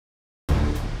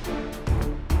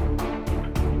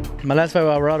My last fight with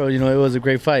Alvarado, it was a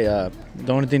great fight.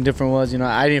 The only thing different was,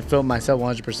 I didn't feel myself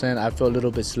 100%. I felt a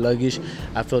little bit sluggish.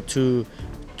 I felt too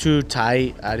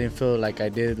tight. I didn't feel like I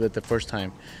did with the first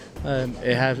time.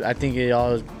 I think it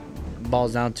all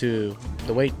boils down to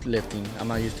the weightlifting. I'm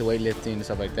not used to weightlifting and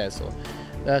stuff like that, so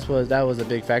that was a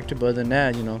big factor. But other than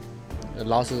that, a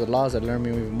loss is a loss. I learned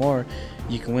me even more.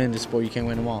 You can win this sport, you can't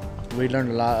win them all. We learned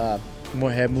a lot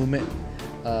more head movement.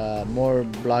 More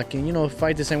blocking,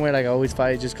 fight the same way like I always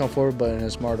fight, just come forward but in a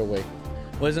smarter way.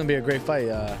 Well, it's going to be a great fight.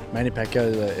 Manny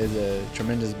Pacquiao is a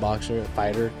tremendous boxer,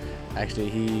 fighter. Actually,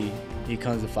 he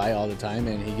comes to fight all the time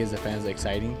and he gives the fans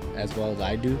exciting as well as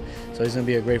I do. So it's going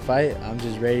to be a great fight. I'm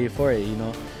just ready for it,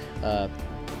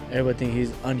 Everybody thinks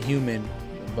he's unhuman,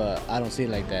 but I don't see it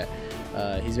like that.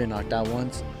 He's been knocked out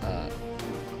once.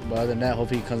 But other than that,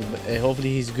 hopefully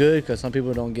he's good, because some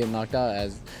people don't get knocked out.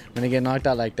 As when they get knocked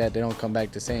out like that, they don't come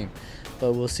back the same.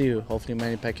 But we'll see. Hopefully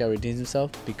Manny Pacquiao redeems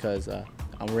himself, because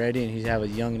I'm ready, and he have a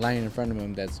young lion in front of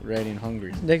him that's ready and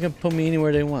hungry. They can put me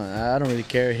anywhere they want. I don't really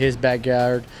care. His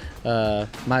backyard,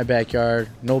 my backyard,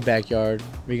 no backyard.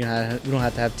 We don't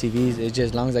have to have TVs. It's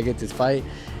just as long as I get this fight,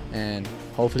 and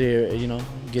hopefully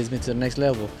it gets me to the next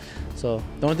level. So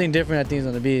the only thing different I think is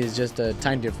going to be is just a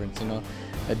time difference.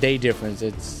 A day difference.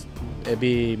 It'd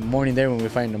be morning there when we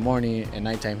fight in the morning and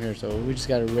nighttime here. So we just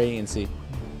gotta wait and see.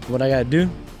 What I gotta do,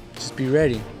 just be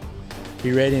ready.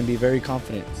 Be ready and be very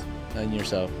confident in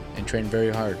yourself and train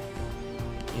very hard.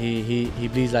 He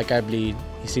bleeds like I bleed.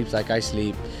 He sleeps like I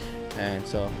sleep, and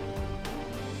so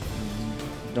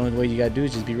the only way you gotta do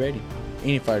is just be ready.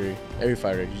 Any fighter, every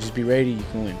fighter, you just be ready. You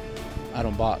can win. I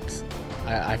don't box.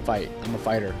 I fight. I'm a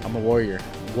fighter. I'm a warrior.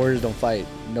 Warriors don't fight.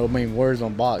 No, warriors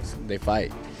don't box. They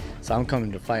fight. So I'm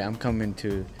coming to fight. I'm coming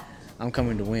to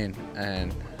win,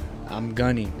 and I'm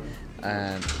gunning,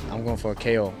 and I'm going for a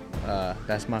KO.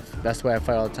 That's the way I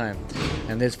fight all the time.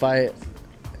 And this fight,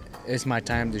 it's my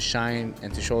time to shine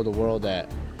and to show the world that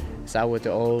it's out with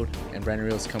the old, and Brandon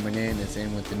Rios coming in. It's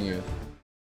in with the new.